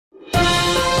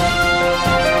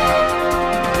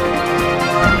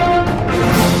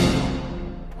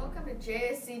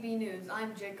JSCB News.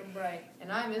 I'm Jacob Bright. And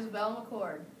I'm Isabel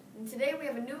McCord. And today we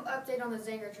have a new update on the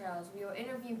Zenger Trials. We will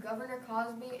interview Governor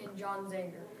Cosby and John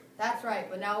Zenger. That's right,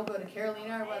 but now we'll go to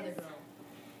Carolina, our weather girl.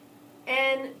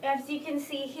 And as you can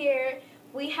see here,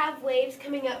 we have waves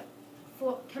coming up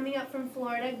from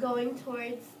Florida going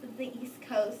towards the East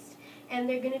Coast, and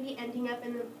they're going to be ending up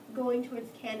going towards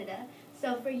Canada.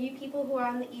 So for you people who are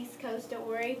on the East Coast, don't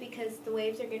worry, because the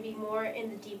waves are going to be more in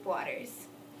the deep waters.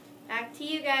 Back to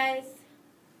you guys.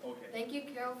 Okay. Thank you,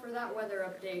 Carol, for that weather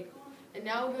update. And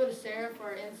now we'll go to Sarah for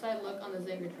our inside look on the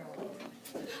Zenger Trial.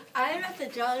 I am at the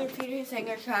John and Peter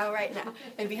Zenger Trial right now,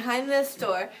 and behind this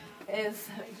door is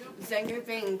Zenger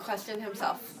being questioned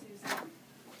himself.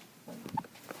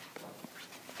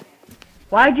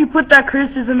 Why'd you put that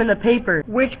criticism in the paper?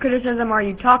 Which criticism are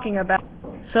you talking about?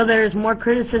 So there's more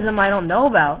criticism I don't know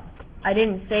about. I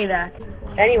didn't say that.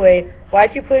 Anyway,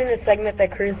 why'd you put in a segment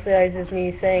that criticizes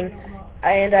me saying,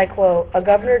 and I quote, "A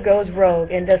governor goes rogue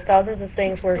and does thousands of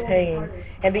things worth hanging,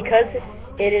 and because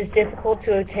it is difficult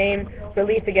to obtain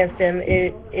relief against him,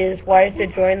 it is wise to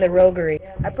join the roguery."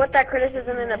 I put that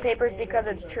criticism in the papers because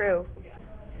it's true.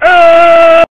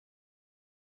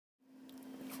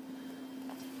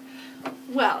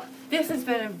 Well, this has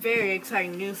been a very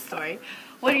exciting news story.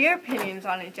 What are your opinions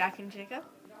on it, Jack and Jacob?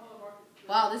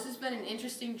 Wow, this has been an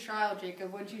interesting trial,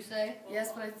 Jacob. What'd you say?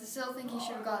 Yes, but I still think he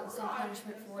should have gotten some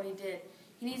punishment for what he did.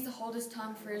 He needs to hold his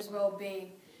tongue for his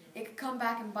well-being. It could come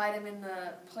back and bite him in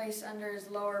the place under his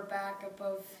lower back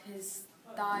above his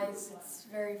thighs. It's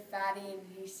very fatty and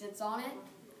he sits on it.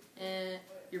 And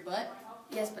your butt?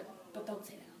 Yes, but don't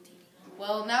say that on TV.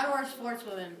 Well, now to our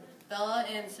sportswomen, Bella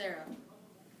and Sarah.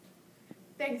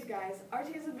 Thanks, guys. Our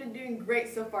teams have been doing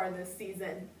great so far this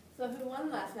season. So who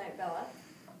won last night, Bella?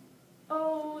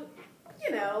 Oh,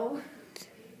 you know.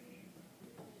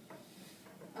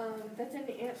 That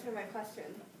didn't answer my question.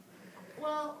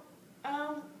 Well,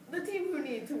 the team who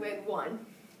needed to win won.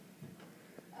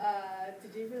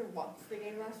 Did you even watch the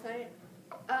game last night?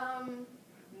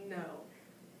 No.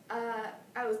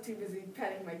 I was too busy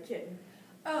petting my kitten.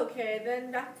 Okay, then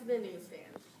back to the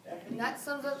newsstand. And that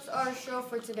sums up our show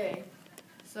for today.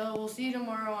 So we'll see you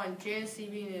tomorrow on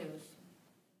JSCB News.